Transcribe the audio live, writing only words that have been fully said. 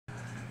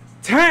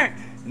Tank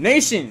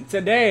Nation,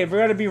 today we're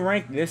gonna be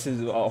ranking. This is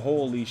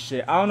holy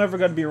shit. I don't know if we're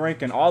gonna be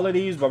ranking all of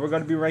these, but we're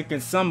gonna be ranking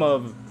some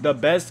of the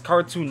best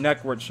Cartoon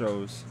Network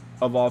shows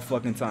of all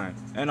fucking time.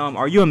 And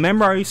are you a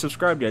member? Are you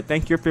subscribed yet?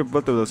 Thank you for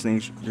both of those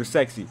things. You're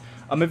sexy.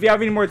 If you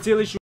have any more tier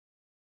lists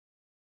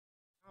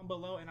down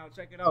below, and I'll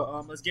check it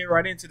out. Let's get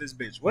right into this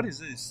bitch. What is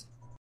this?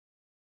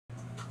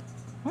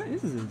 What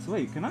is this?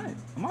 Wait,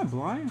 am I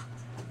blind?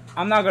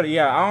 I'm not gonna.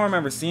 Yeah, I don't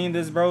remember seeing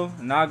this, bro.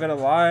 Not gonna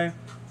lie.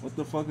 What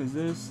the fuck is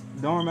this?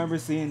 Don't remember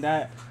seeing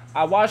that.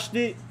 I watched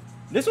it.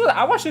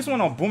 I watched this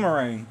one on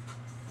Boomerang.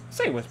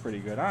 Say it was pretty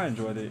good. I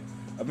enjoyed it.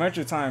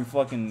 Adventure Time,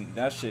 fucking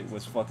that shit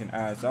was fucking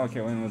ass. I don't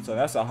care what anyone says.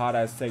 That's a hot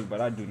ass take, but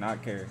I do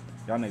not care.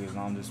 Y'all niggas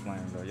know I'm just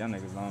playing, bro. Y'all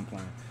niggas know I'm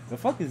playing. The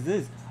fuck is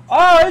this?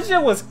 Oh, this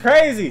shit was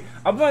crazy.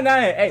 I'm putting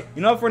that in. Hey,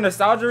 you know, for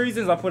nostalgia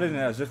reasons, I put it in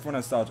as just for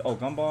nostalgia. Oh,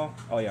 Gumball.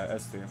 Oh yeah,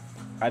 that's there.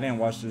 I didn't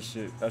watch this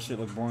shit. That shit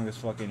looked boring as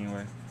fuck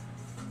anyway.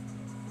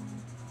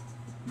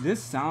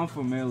 This sound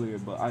familiar,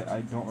 but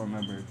I don't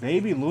remember.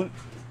 Baby Looney.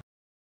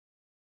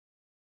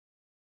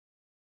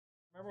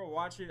 I remember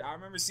watching. I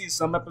remember seeing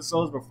some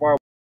episodes before.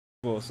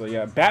 So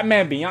yeah,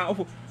 Batman Beyond.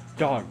 Oh,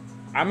 dog.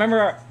 I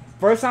remember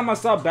first time I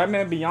saw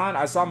Batman Beyond.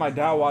 I saw my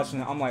dad watching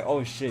it. I'm like,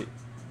 oh shit,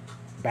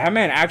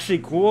 Batman actually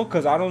cool.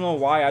 Cause I don't know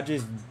why. I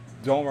just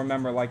don't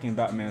remember liking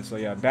Batman. So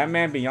yeah,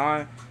 Batman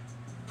Beyond.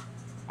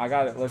 I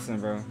got it. Listen,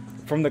 bro.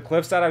 From the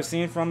clips that I've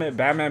seen from it,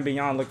 Batman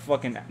Beyond look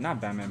fucking... Not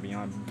Batman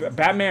Beyond.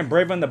 Batman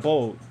Brave and the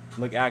Bold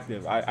look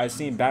active. I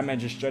seen Batman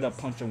just straight up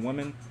punch a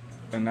woman,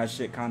 and that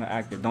shit kind of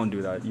active. Don't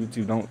do that.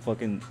 YouTube, don't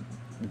fucking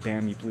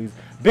damn me, please.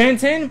 Ben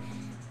 10,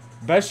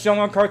 best show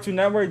on Cartoon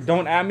Network.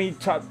 Don't add me.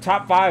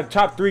 Top 5,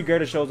 top 3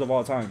 greatest shows of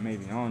all time.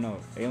 Maybe. I don't know.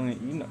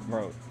 Alien, you know,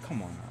 bro.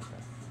 Come on now, bro.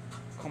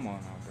 Come on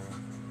now, bro.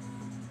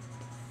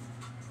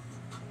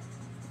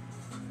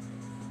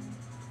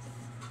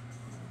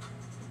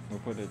 We'll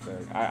put it there.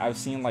 I've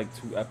seen like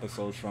 2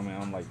 episodes from it.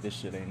 I'm like, this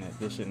shit ain't it.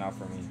 This shit not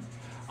for me.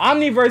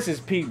 Omniverse is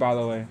peak, by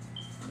the way.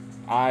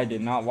 I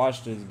did not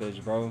watch this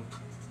bitch, bro.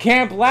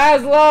 Camp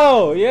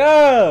Lazlo!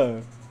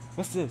 Yeah!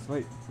 What's this?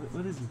 Wait,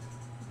 what is this?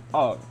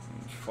 Oh,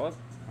 fuck.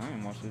 I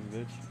didn't watch this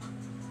bitch.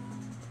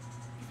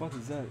 What the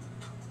fuck is that?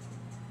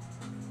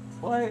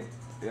 What?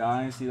 Yeah,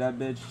 I didn't see that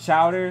bitch.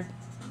 Chowder?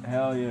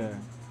 Hell yeah.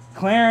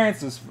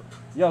 Clarence was...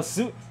 Yo,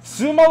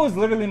 Sumo is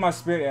literally my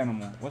spirit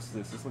animal. What's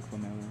this? This looks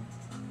familiar.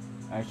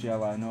 Actually, I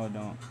lied. No, I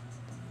don't.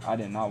 I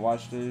did not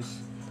watch this.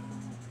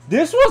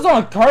 This was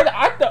on card.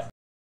 I thought.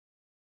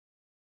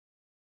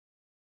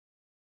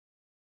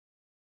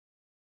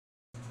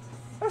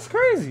 That's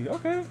crazy.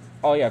 Okay.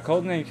 Oh yeah,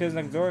 Codename Kids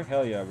Next Door.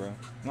 Hell yeah, bro.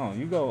 No,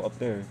 you go up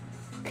there.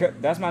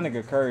 That's my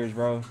nigga Courage,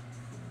 bro.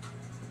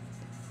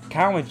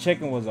 Cow and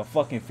Chicken was a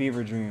fucking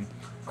fever dream.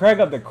 Craig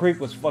Up the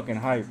Creek was fucking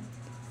hype.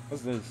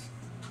 What's this?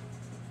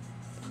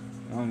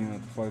 I don't even know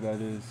what the fuck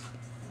that is.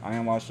 I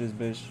ain't watched this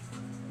bitch.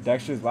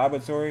 Dexter's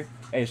Laboratory.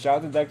 Hey, shout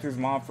out to Dexter's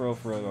mom for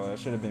real though. That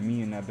should have been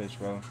me in that bitch,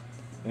 bro.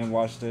 Didn't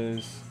watch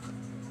this.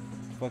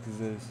 What the fuck is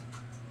this?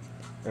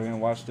 I didn't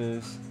watch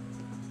this.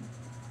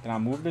 Can I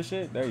move this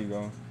shit? There you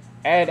go.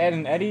 Ed,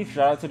 and Eddie.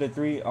 Shout out to the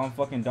 3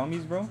 fucking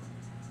dummies, bro.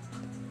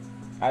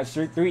 I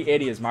 3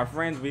 idiots. My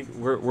friends,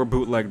 we're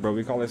bootleg, bro.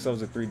 We call ourselves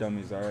the 3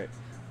 dummies. All right.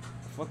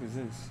 The fuck is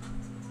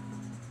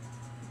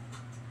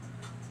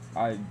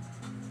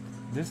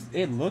this?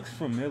 It looks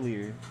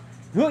familiar.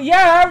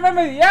 Yeah, I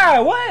remember. Yeah,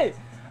 what?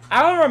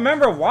 I don't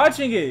remember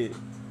watching it.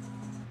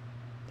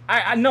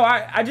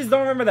 I just don't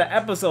remember the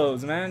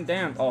episodes, man.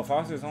 Damn. Oh,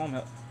 Foster's Home.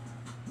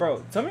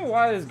 Bro, tell me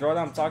why this girl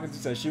that I'm talking to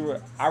said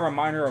I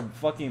remind her of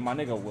fucking my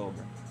nigga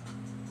Wilbur.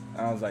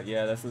 And I was like,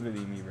 yeah, that's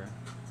literally me, bro.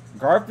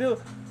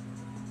 Garfield,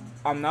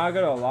 I'm not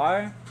gonna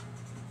lie.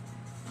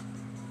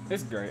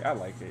 It's great. I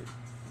like it.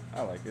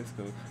 I like it. It's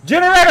cool.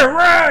 Generator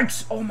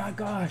Rex! Oh my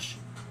gosh.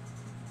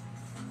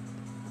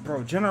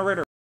 Bro,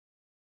 Generator.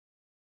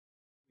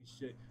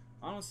 Shit.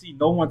 I don't see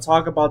no one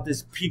talk about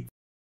this peak.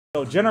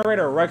 Yo,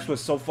 Generator Rex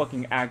was so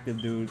fucking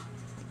active, dude.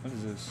 What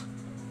is this?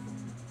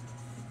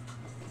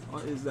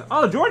 What is that?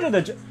 Oh, Georgia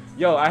the...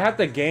 Yo, I had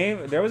the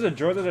game. There was a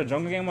Georgia the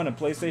Jungle game on the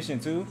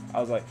PlayStation 2.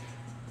 I was like...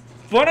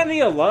 Funnily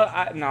enough...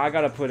 I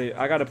gotta put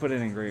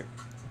it in great.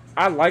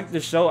 I like the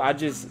show. I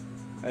just...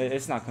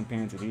 It's not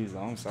comparing to these, though.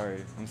 I'm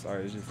sorry.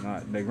 It's just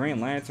not. The Green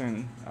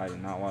Lantern... I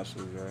did not watch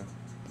this, bro.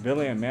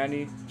 Billy and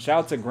Mandy.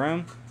 Shout out to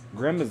Grim.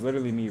 Grim is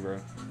literally me, bro.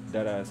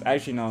 Deadass.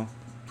 Actually, no.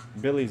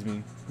 Billy's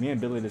me. Me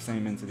and Billy the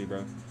same entity,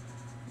 bro.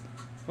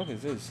 What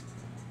is this?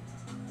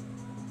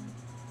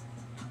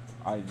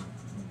 I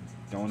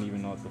don't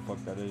even know what the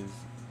fuck that is.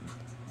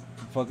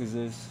 The fuck is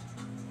this?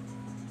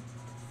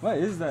 What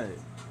is that?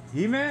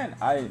 He-Man?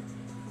 I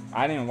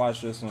didn't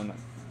watch this one. I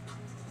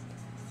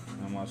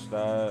didn't watch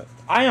that.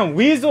 I Am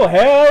Weasel.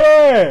 Hell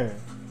yeah!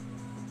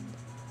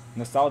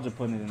 Nostalgia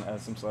putting it in the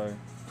S. I'm sorry.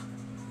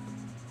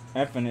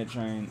 Infinite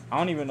Train. I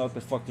don't even know what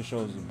the fuck the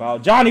show is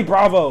about. Johnny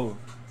Bravo!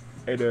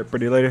 Hey there,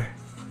 pretty lady.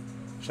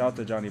 Shout out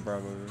to Johnny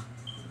Bravo.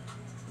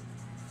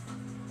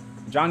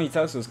 Johnny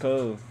Test was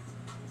cool.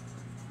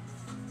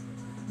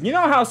 You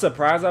know how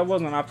surprised I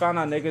was when I found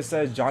out niggas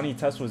says Johnny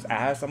Test was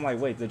ass? I'm like,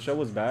 wait, the show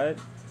was bad?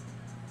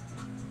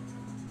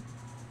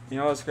 You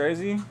know what's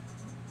crazy?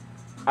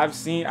 I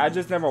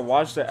just never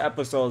watched the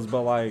episodes,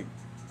 but like,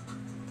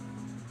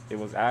 it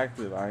was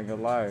active. I ain't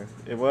gonna lie.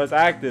 It was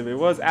active. It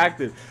was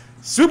active.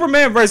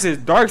 Superman versus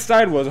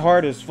Darkseid was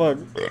hard as fuck.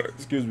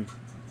 Excuse me.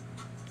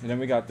 And then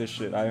we got this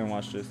shit. I didn't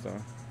watch this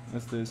though.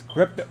 What's this?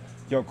 Crypto.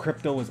 Yo,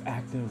 Crypto was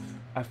active.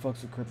 I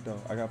fucks with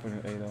Crypto. I got put in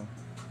A though.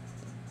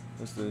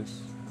 What's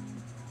this?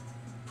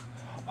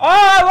 Oh,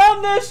 I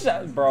love this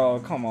shit. Bro,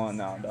 come on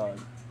now, dog.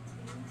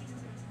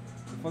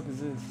 The fuck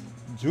is this?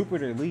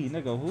 Jupiter Lee.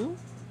 Nigga, who?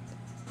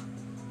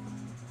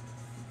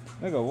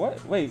 Nigga,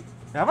 what? Wait,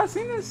 have I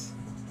seen this?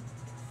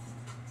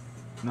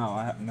 No,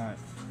 I have not.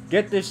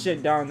 Get this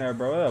shit down there,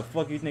 bro. Where the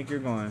fuck you think you're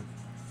going?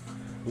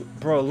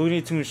 Bro,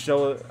 Looney Tunes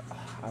show.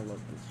 I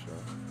love this show.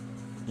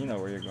 You know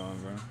where you're going,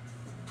 bro.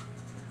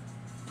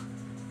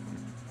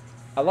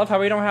 I love how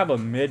we don't have a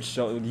mid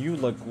show. You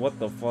look, what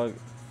the fuck?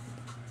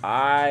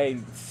 I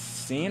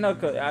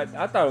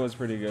thought it was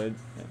pretty good.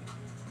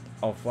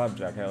 Oh,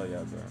 Flapjack, hell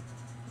yeah, bro.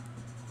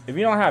 If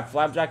you don't have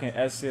Flapjack and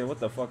S here, what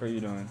the fuck are you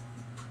doing?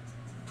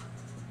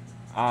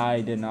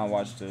 I did not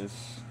watch this.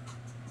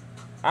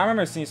 I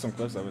remember seeing some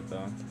clips of it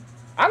though.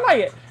 I like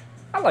it.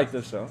 I like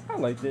this show. I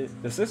liked it.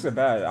 The six are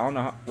bad. I don't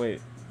know how.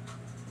 Wait.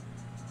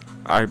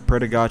 I pray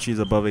to God she's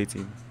above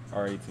 18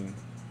 or 18.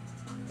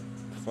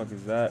 The fuck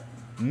is that?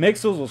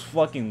 Mixels was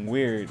fucking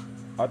weird.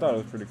 I thought it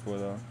was pretty cool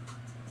though.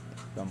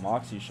 The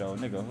Moxie show,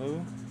 nigga,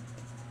 who?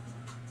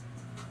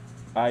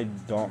 I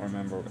don't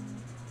remember.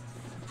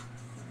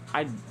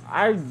 I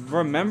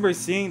remember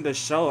seeing the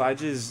show. I'll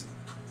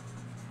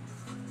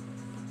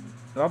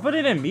put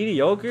it in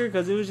mediocre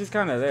because it was just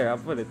kind of there. I'll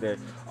put it there.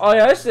 Oh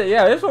yeah, this shit,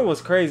 yeah, this one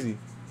was crazy.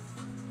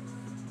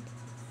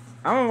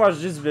 I'm gonna watch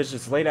this bitch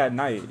just late at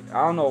night.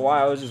 I don't know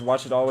why. I was just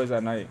watching it always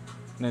at night.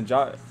 And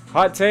then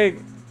hot take.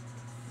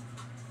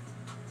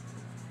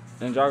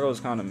 Ninjago was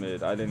kind of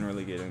mid. I didn't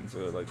really get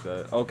into it like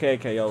that. Okay,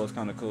 KO was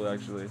kind of cool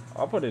actually.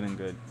 I'll put it in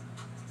good.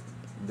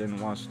 Didn't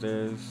watch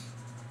this.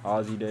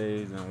 Aussie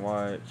Days and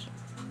watch.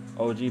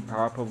 OG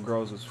Powerpuff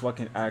Girls was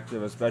fucking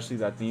active, especially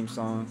that theme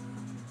song.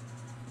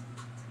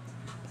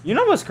 You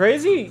know what's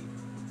crazy?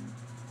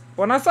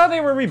 When I saw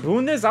they were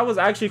rebooting this, I was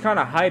actually kind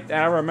of hyped, and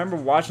I remember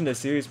watching the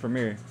series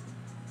premiere.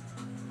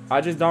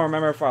 I just don't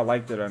remember if I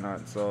liked it or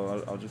not,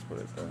 so I'll just put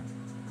it there.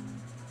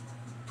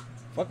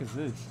 Fuck is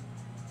this?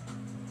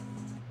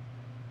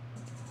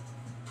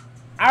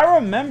 I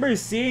remember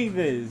seeing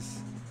this.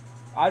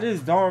 I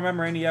just don't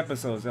remember any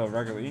episodes. Yo,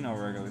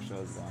 regular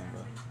shows going,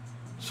 bro.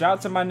 Shout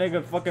out to my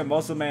nigga fucking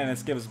Muscle Man and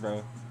Skips,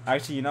 bro.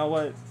 Actually, you know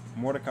what?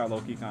 Mordecai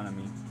low-key kind of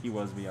me. He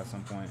was me at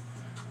some point.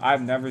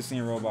 I've never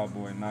seen Robot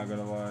Boy, not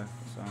gonna lie.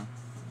 So,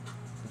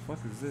 the fuck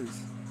is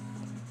this?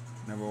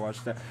 Never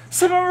watched that.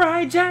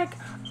 Samurai Jack!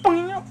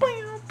 Alright,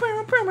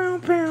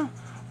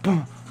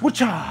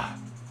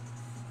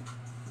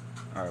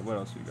 what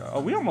else we got? Oh,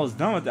 we almost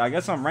done with it. I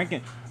guess I'm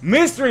ranking.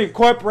 Mystery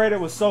Incorporated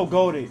was so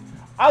goated.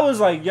 I was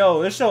like,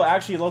 yo, this show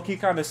actually low-key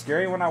kind of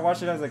scary when I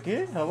watched it as a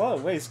kid. Hello?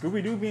 Wait,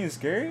 Scooby-Doo being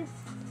scary?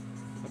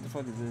 What the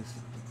fuck is this?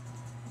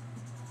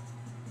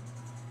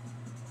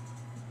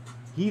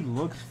 He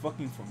looks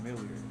fucking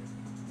familiar.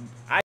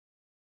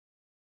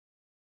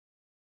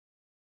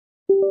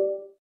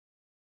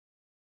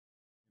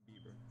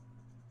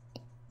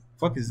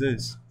 Fuck is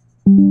this?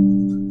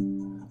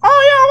 Oh yeah,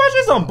 I watched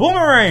this on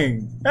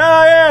Boomerang.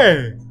 Hell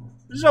yeah,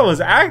 this show was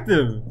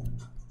active.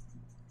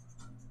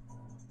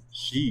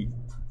 Sheep.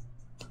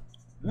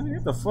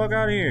 Get the fuck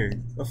out of here.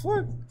 The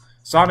fuck?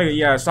 Sonic,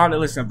 yeah, Sonic.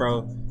 Listen,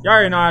 bro. Y'all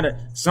already know how to.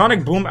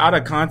 Sonic Boom out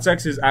of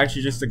context is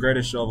actually just the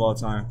greatest show of all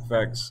time.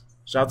 Facts.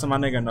 Shout out to my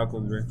nigga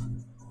Knuckles, bro.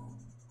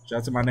 Shout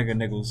out to my nigga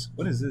Niggles.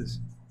 What is this?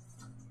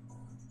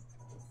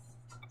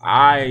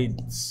 I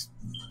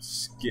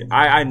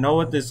know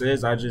what this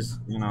is. I just,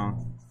 you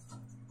know.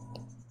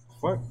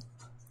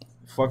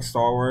 Fuck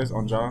Star Wars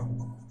on Jaw.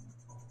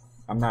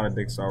 I'm not a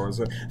big Star Wars.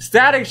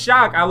 Static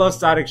Shock. I love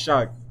Static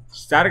Shock.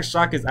 Static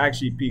Shock is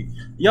actually peak.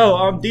 Yo,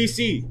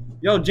 DC.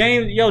 Yo,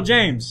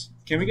 James.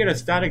 Can we get a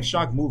Static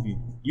Shock movie?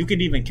 You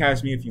could even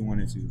cast me if you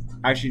wanted to.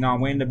 Actually, no,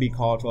 I'm waiting to be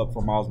called up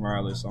for Miles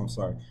Morales, so I'm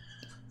sorry.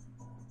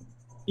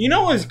 You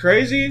know what's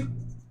crazy?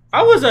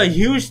 I was a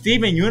huge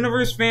Steven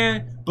Universe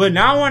fan, but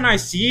now when I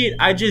see it,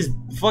 I just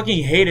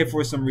fucking hate it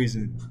for some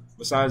reason.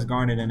 Besides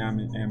Garnet and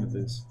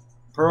Amethyst.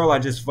 Pearl, I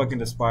just fucking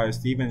despise.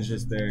 Steven's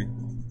just there.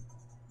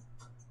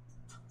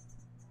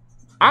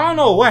 I don't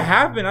know what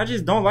happened. I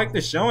just don't like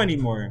the show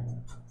anymore.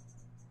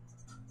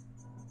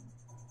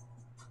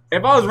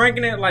 If I was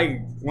ranking it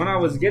like when I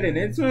was getting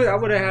into it, I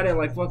would have had it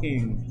like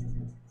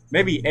fucking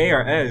maybe A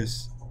or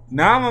S.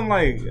 Now I'm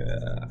like,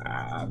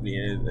 I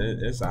mean,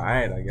 it's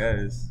alright, I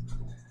guess.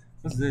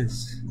 What's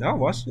this? Did I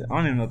watch it? I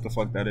don't even know what the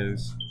fuck that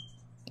is.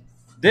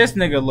 This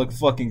nigga look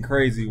fucking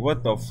crazy.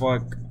 What the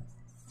fuck?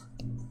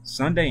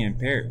 Sunday in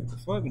Paris. What the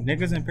fuck?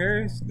 Niggas in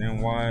Paris?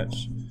 Then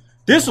watch.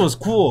 This was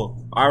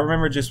cool. I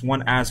remember just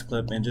one ass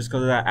clip, and just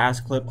because of that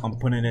ass clip, I'm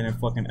putting it in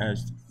fucking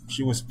S.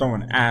 She was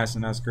throwing ass,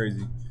 and that's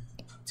crazy.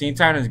 Teen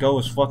Titans Go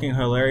was fucking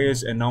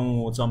hilarious, and no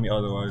one will tell me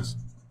otherwise.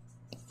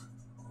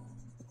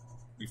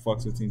 He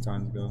fucks with Teen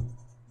Titans Go.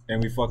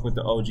 and we fuck with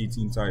the OG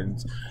Teen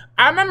Titans.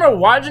 I remember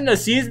watching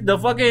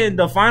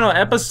the final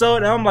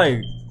episode, and I'm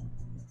like,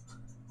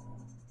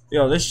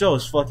 yo, this show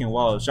is fucking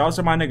wild. Shout out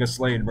to my nigga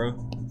Slade,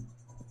 bro.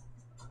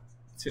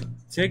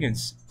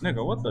 Tiggins,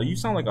 nigga, what the? You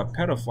sound like a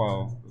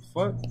pedophile. The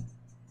fuck?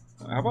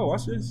 How about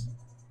watch this?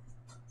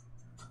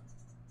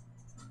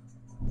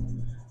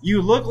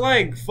 You look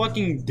like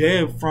fucking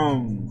Dev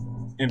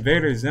from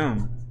Invader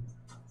Zim.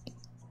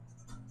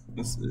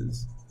 This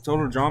is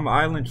Total Drama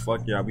Island.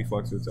 Fuck yeah, we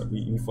fucks with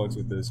we fucks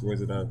with this.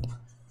 Where's it at?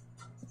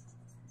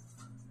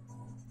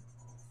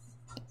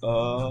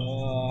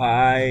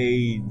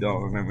 I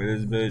don't remember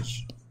this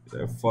bitch.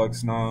 The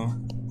fucks no.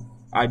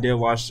 I did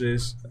watch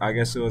this. I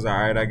guess it was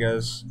alright. I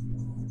guess.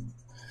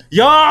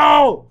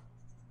 Yo,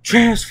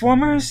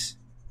 Transformers.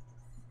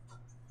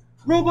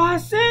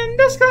 Robots in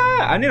the sky.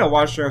 I need to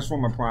watch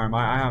Transformer Prime.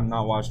 I have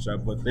not watched that,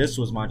 but this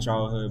was my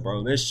childhood,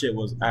 bro. This shit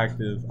was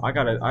active. I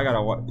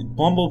gotta watch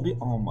Bumblebee.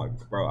 Oh my,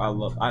 bro. I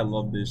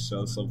love this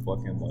show so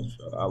fucking much,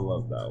 bro. I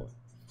love that one.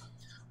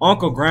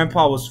 Uncle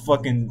Grandpa was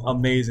fucking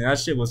amazing. That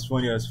shit was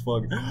funny as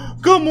fuck.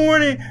 Good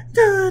morning.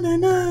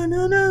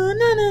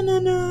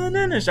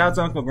 Shout out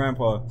to Uncle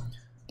Grandpa.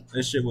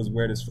 This shit was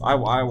weird as I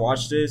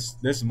watched this.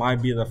 This might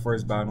be the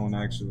first bad one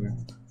actually.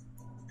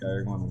 Okay,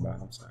 you're going to bad.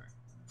 I'm sorry.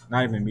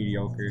 Not even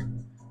mediocre.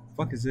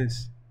 Fuck is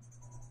this?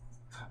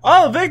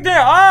 Oh, Victor!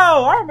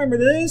 Oh, I remember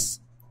this.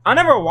 I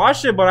never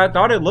watched it, but I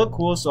thought it looked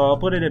cool, so I'll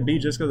put it in B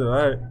just because of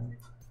that.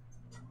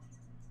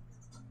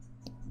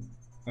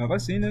 Have I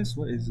seen this?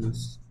 What is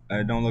this?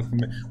 I don't look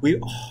familiar.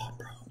 Oh,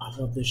 bro, I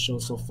love this show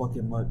so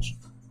fucking much.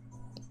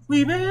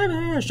 We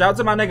baby. Shout out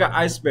to my nigga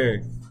Ice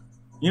Bear.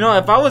 You know,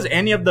 if I was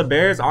any of the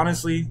bears,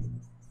 honestly,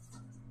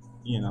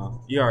 you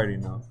know, you already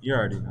know. You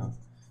already know.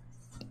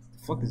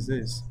 The fuck is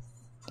this?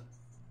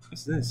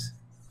 What's this?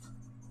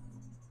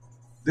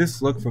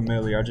 This looked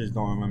familiar. I just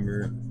don't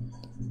remember it.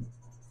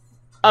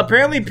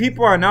 Apparently,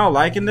 people are now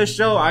liking this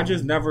show. I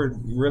just never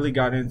really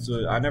got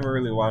into it. I never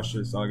really watched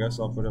it, so I guess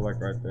I'll put it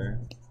like right there.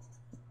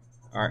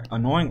 All right,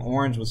 Annoying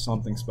Orange was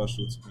something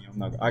special to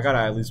me. I gotta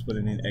at least put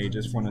it in A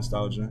just for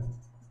nostalgia.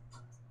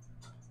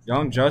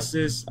 Young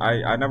Justice.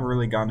 I never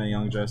really got into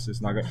Young Justice.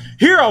 Not good.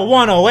 Hero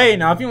 108.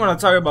 Now, if you want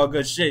to talk about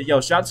good shit,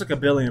 yo, shout out to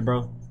Kabillion,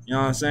 bro. You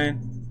know what I'm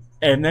saying?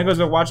 Hey, if niggas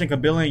are watching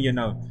Kabillion, you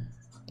know.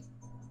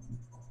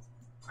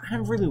 I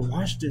haven't really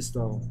watched this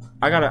though.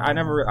 I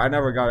never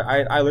got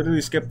it. I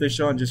literally skipped this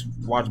show and just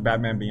watched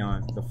Batman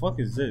Beyond. The fuck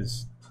is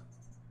this?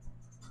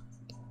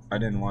 I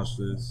didn't watch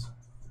this.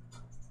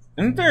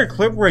 Isn't there a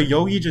clip where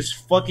Yogi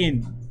just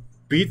fucking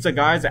beats a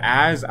guy's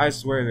ass? I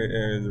swear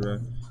there is, bro.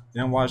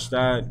 Didn't watch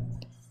that.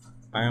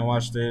 I didn't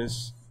watch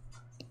this.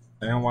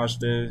 I didn't watch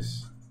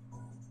this.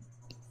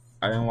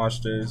 I didn't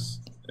watch this.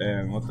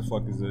 And what the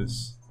fuck is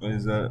this? What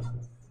is that?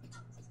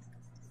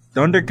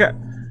 Thundercat.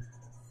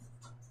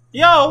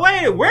 Yo,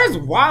 wait, where's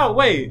Wild?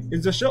 Wait,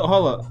 is the show?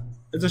 Hold up,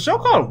 is the show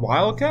called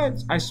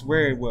Wildcats? I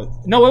swear it was.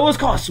 No, it was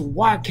called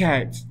SWAT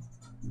Cats.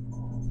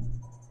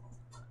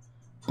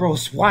 Bro,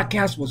 SWAT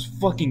Cats was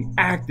fucking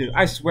active.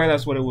 I swear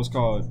that's what it was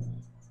called.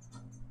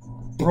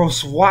 Bro,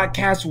 SWAT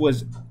Cats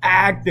was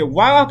active.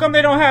 Why? How come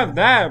they don't have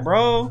that,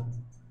 bro?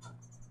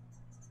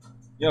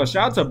 Yo,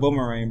 shout out to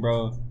Boomerang,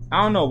 bro.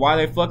 I don't know why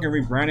they fucking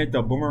rebranded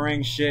the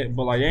Boomerang shit,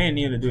 but like they ain't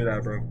need to do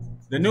that, bro.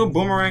 The new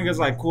Boomerang is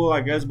like cool, I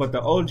guess, but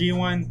the OG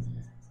one.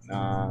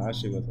 Nah, that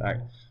shit was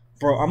act.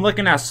 Bro, I'm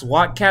looking at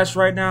SWAT Cats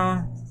right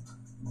now.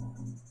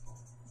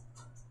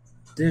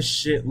 This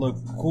shit look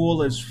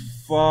cool as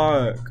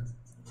fuck.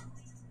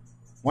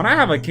 When I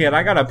have a kid,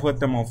 I gotta put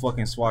them on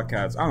fucking SWAT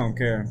Cats. I don't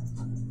care.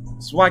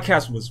 SWAT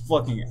Cats was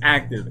fucking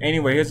active.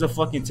 Anyway, here's the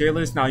fucking tier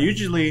list. Now,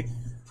 usually,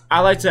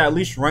 I like to at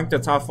least rank the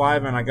top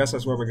 5, and I guess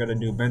that's what we're gonna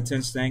do. Ben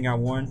 10 staying at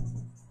 1.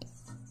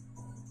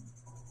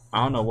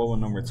 I don't know what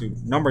was number 2.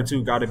 Number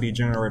 2 gotta be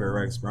Generator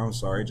Rex, bro. I'm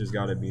sorry, it just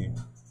gotta be.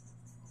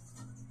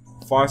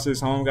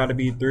 Foster's Home gotta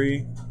be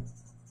 3.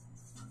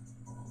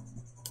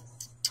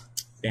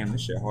 Damn,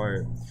 this shit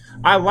hard.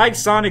 I like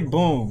Sonic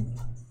Boom.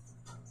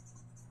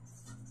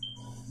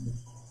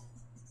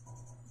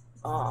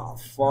 Oh,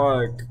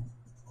 fuck.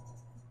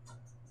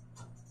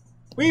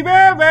 We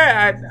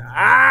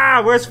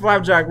bad. Where's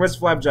Flapjack? Where's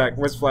Flapjack?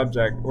 Where's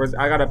Flapjack?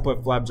 I gotta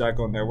put Flapjack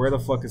on there. Where the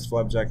fuck is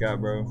Flapjack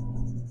at, bro?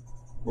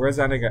 Where's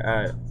that nigga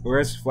at?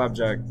 Where's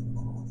Flapjack?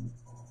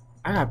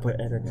 I gotta put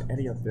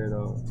Eddie up there,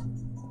 though.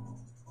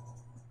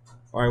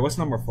 Alright, what's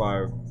number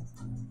 5?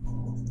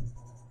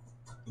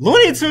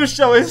 Looney Tunes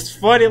show is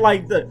funny,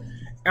 like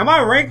am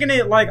I ranking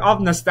it like off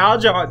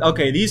nostalgia?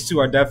 Okay, these two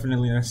are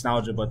definitely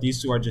nostalgia, but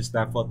these two are just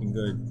that fucking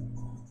good.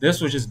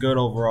 This was just good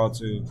overall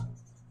too.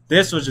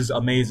 This was just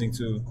amazing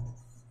too.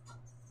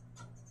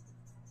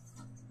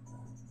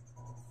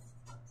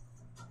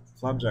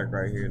 Flapjack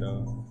right here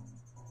though.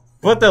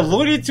 But the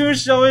Looney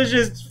Tunes show is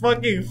just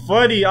fucking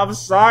funny. I'm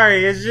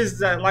sorry. It's just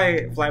that,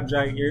 like,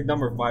 Flapjack, you're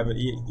number 5.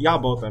 Y'all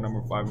both are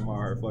number 5 in my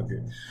heart. Fuck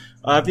it.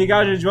 If you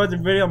guys enjoyed the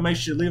video, make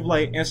sure to leave a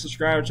like and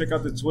subscribe. Check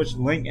out the Twitch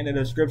link in the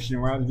description.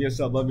 Round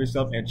yourself, love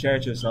yourself, and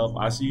cherish yourself.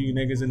 I'll see you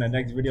niggas in the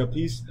next video.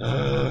 Peace.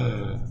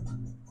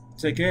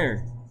 Take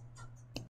care.